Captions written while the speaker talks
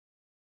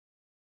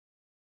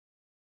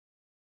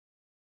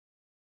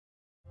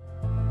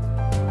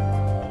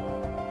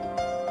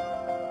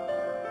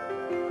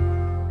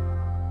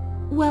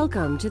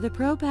Welcome to the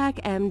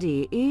Propaq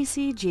MD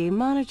ECG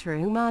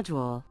Monitoring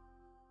module.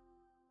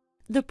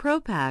 The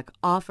Propaq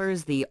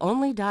offers the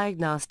only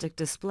diagnostic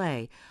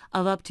display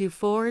of up to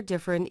 4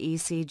 different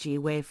ECG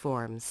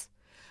waveforms.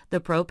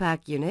 The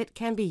Propaq unit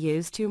can be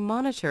used to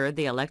monitor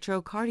the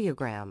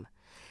electrocardiogram.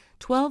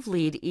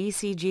 12-lead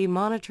ECG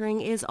monitoring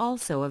is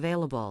also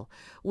available,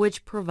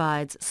 which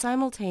provides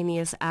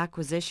simultaneous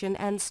acquisition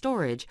and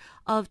storage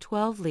of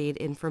 12-lead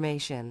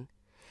information.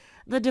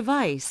 The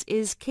device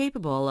is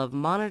capable of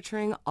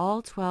monitoring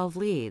all 12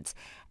 leads,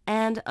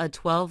 and a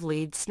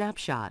 12-lead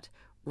snapshot,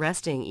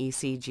 resting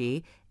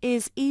ECG,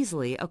 is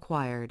easily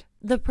acquired.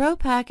 The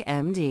Propaq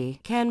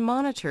MD can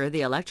monitor the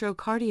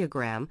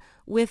electrocardiogram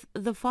with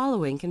the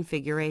following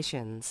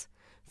configurations: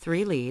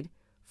 3-lead,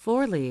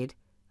 4-lead,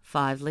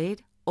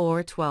 5-lead,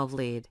 or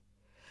 12-lead.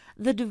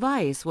 The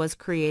device was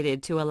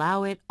created to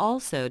allow it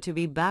also to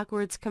be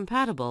backwards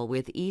compatible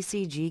with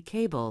ECG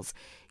cables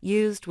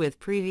used with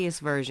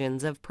previous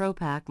versions of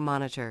Propaq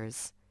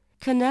monitors.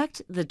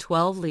 Connect the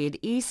 12-lead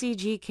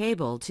ECG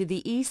cable to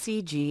the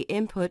ECG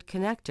input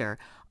connector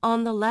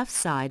on the left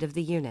side of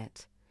the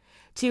unit.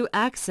 To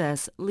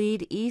access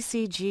lead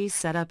ECG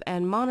setup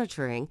and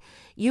monitoring,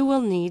 you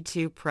will need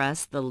to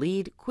press the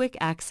lead quick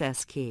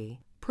access key.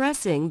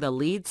 Pressing the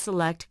lead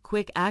select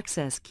quick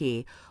access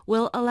key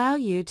will allow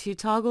you to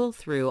toggle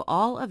through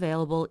all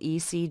available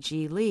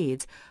ECG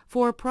leads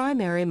for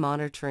primary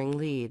monitoring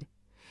lead.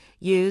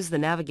 Use the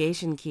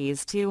navigation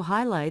keys to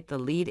highlight the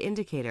lead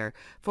indicator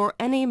for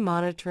any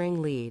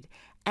monitoring lead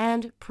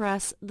and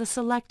press the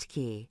select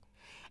key.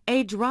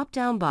 A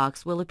drop-down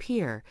box will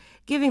appear,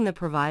 giving the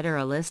provider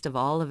a list of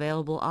all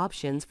available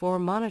options for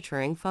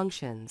monitoring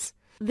functions.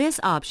 This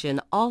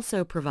option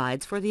also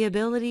provides for the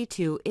ability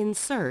to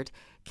insert,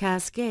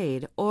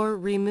 cascade, or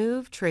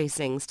remove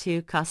tracings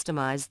to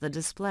customize the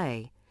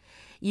display.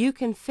 You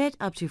can fit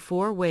up to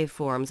 4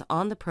 waveforms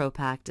on the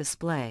Propaq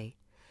display.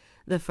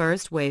 The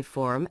first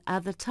waveform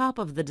at the top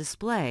of the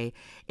display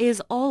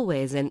is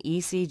always an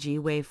ECG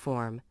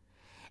waveform.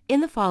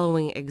 In the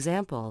following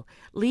example,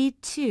 lead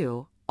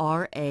 2,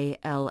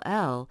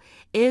 RALL,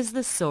 is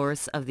the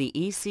source of the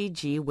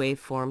ECG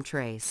waveform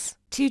trace.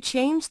 To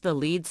change the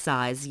lead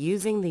size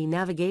using the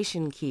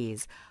navigation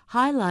keys,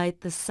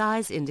 highlight the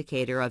size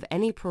indicator of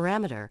any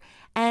parameter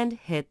and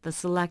hit the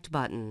Select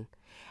button.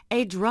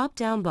 A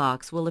drop-down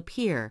box will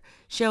appear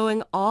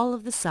showing all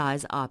of the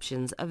size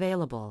options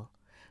available.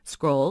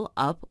 Scroll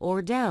up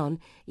or down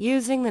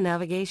using the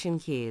navigation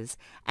keys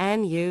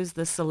and use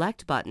the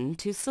Select button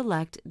to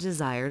select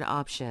desired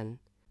option.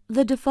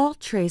 The default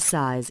trace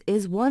size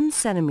is 1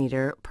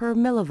 centimeter per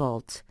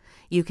millivolt.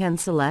 You can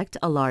select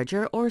a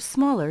larger or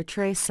smaller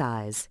trace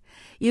size.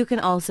 You can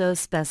also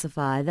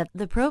specify that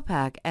the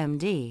Propaq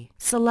MD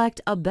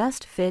select a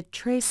best fit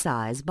trace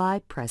size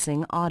by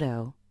pressing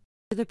Auto.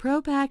 The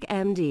Propaq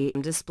MD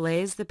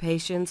displays the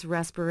patient's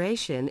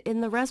respiration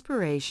in the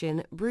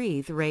respiration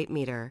breathe rate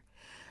meter.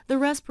 The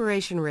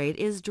respiration rate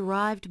is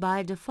derived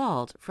by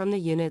default from the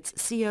unit's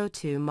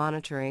CO2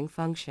 monitoring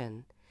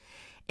function.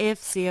 If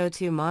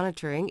CO2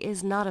 monitoring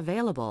is not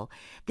available,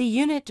 the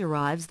unit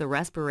derives the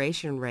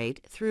respiration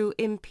rate through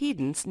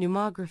impedance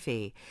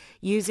pneumography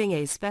using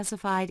a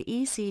specified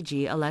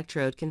ECG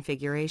electrode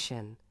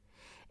configuration.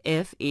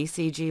 If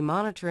ECG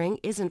monitoring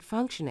isn't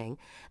functioning,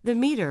 the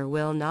meter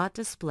will not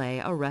display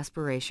a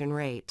respiration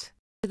rate.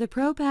 The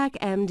Propaq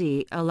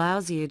MD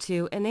allows you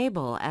to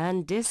enable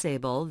and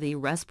disable the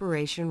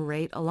respiration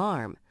rate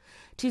alarm,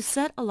 to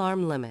set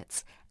alarm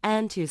limits,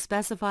 and to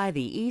specify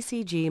the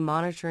ECG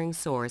monitoring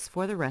source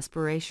for the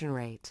respiration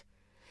rate.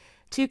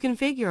 To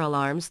configure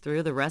alarms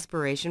through the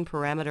respiration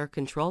parameter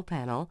control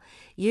panel,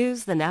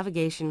 use the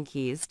navigation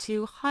keys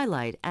to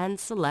highlight and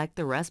select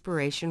the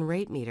respiration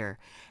rate meter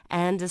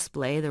and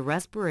display the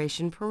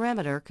respiration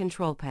parameter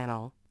control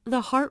panel.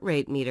 The heart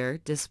rate meter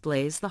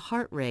displays the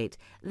heart rate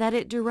that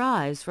it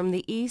derives from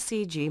the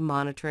ECG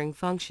monitoring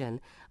function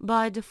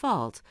by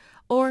default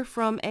or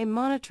from a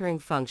monitoring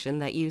function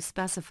that you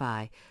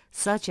specify,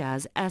 such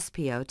as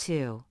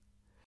SpO2.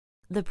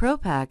 The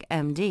Propaq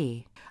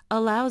MD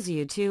allows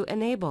you to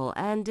enable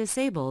and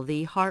disable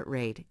the heart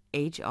rate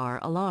HR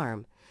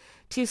alarm,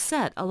 to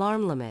set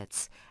alarm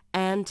limits,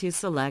 and to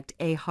select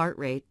a heart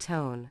rate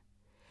tone.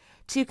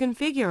 To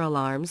configure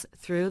alarms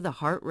through the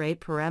heart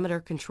rate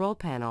parameter control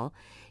panel,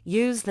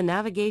 use the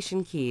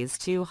navigation keys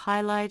to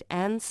highlight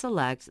and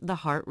select the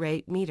heart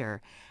rate meter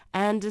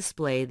and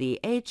display the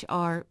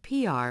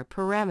HR/PR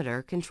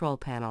parameter control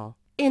panel.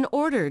 In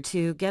order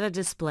to get a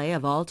display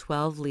of all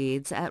 12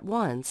 leads at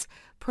once,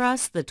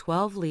 press the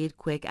 12-lead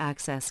quick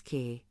access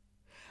key.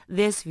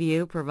 This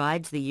view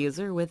provides the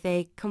user with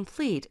a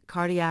complete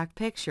cardiac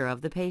picture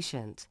of the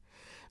patient.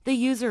 The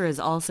user is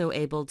also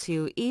able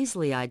to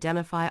easily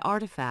identify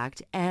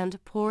artifact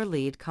and poor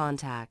lead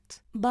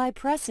contact. By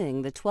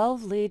pressing the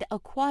 12-lead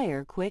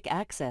Acquire Quick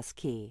Access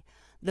key,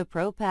 The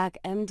Propaq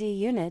MD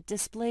unit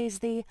displays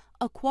the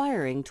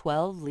Acquiring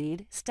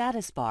 12-Lead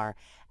status bar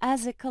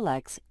as it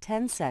collects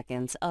 10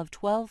 seconds of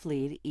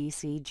 12-lead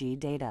ECG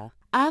data.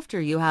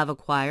 After you have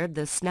acquired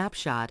the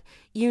snapshot,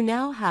 you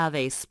now have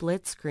a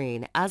split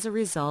screen as a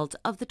result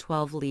of the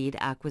 12-lead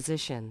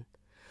acquisition.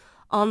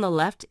 On the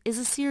left is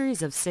a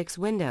series of 6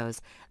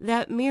 windows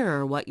that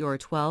mirror what your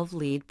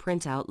 12-lead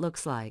printout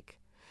looks like.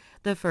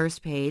 The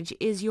first page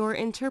is your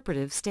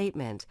interpretive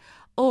statement,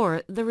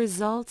 or the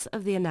results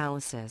of the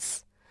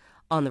analysis.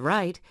 On the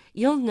right,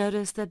 you'll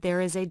notice that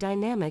there is a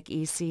dynamic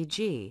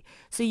ECG,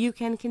 so you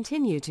can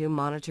continue to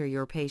monitor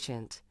your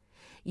patient.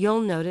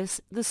 You'll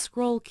notice the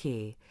scroll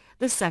key,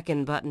 the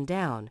second button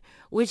down,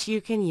 which you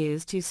can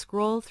use to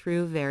scroll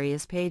through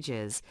various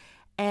pages.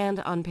 And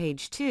on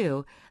page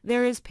 2,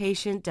 there is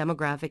patient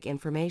demographic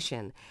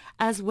information,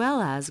 as well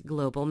as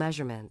global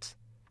measurement.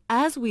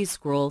 As we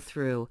scroll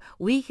through,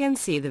 we can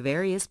see the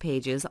various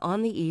pages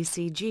on the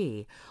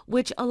ECG,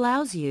 which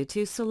allows you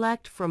to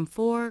select from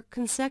 4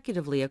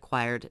 consecutively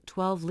acquired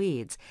 12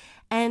 leads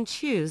and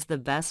choose the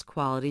best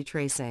quality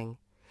tracing.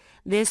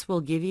 This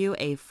will give you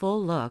a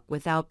full look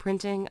without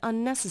printing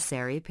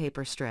unnecessary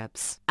paper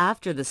strips.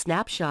 After the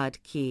snapshot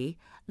key,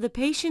 the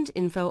patient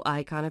info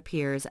icon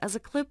appears as a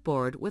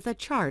clipboard with a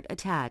chart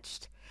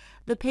attached.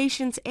 The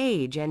patient's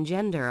age and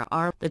gender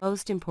are the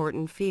most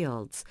important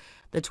fields.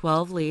 The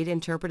 12-lead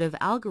interpretive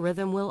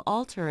algorithm will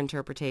alter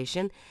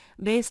interpretation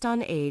based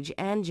on age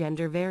and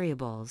gender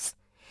variables.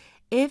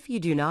 If you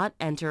do not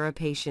enter a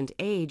patient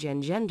age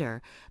and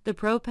gender, the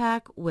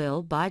Propaq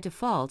will, by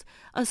default,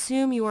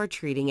 assume you are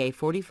treating a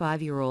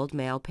 45-year-old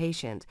male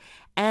patient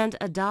and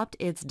adopt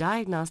its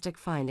diagnostic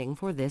finding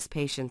for this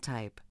patient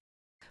type.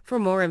 For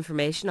more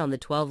information on the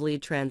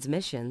 12-lead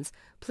transmissions,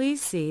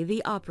 please see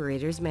the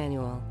operator's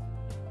manual.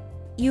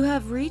 You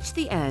have reached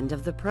the end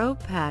of the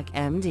Propaq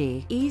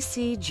MD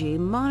ECG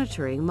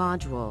Monitoring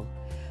module.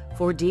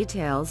 For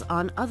details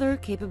on other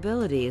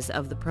capabilities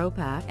of the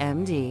Propaq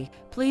MD,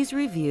 please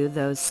review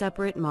those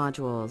separate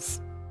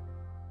modules.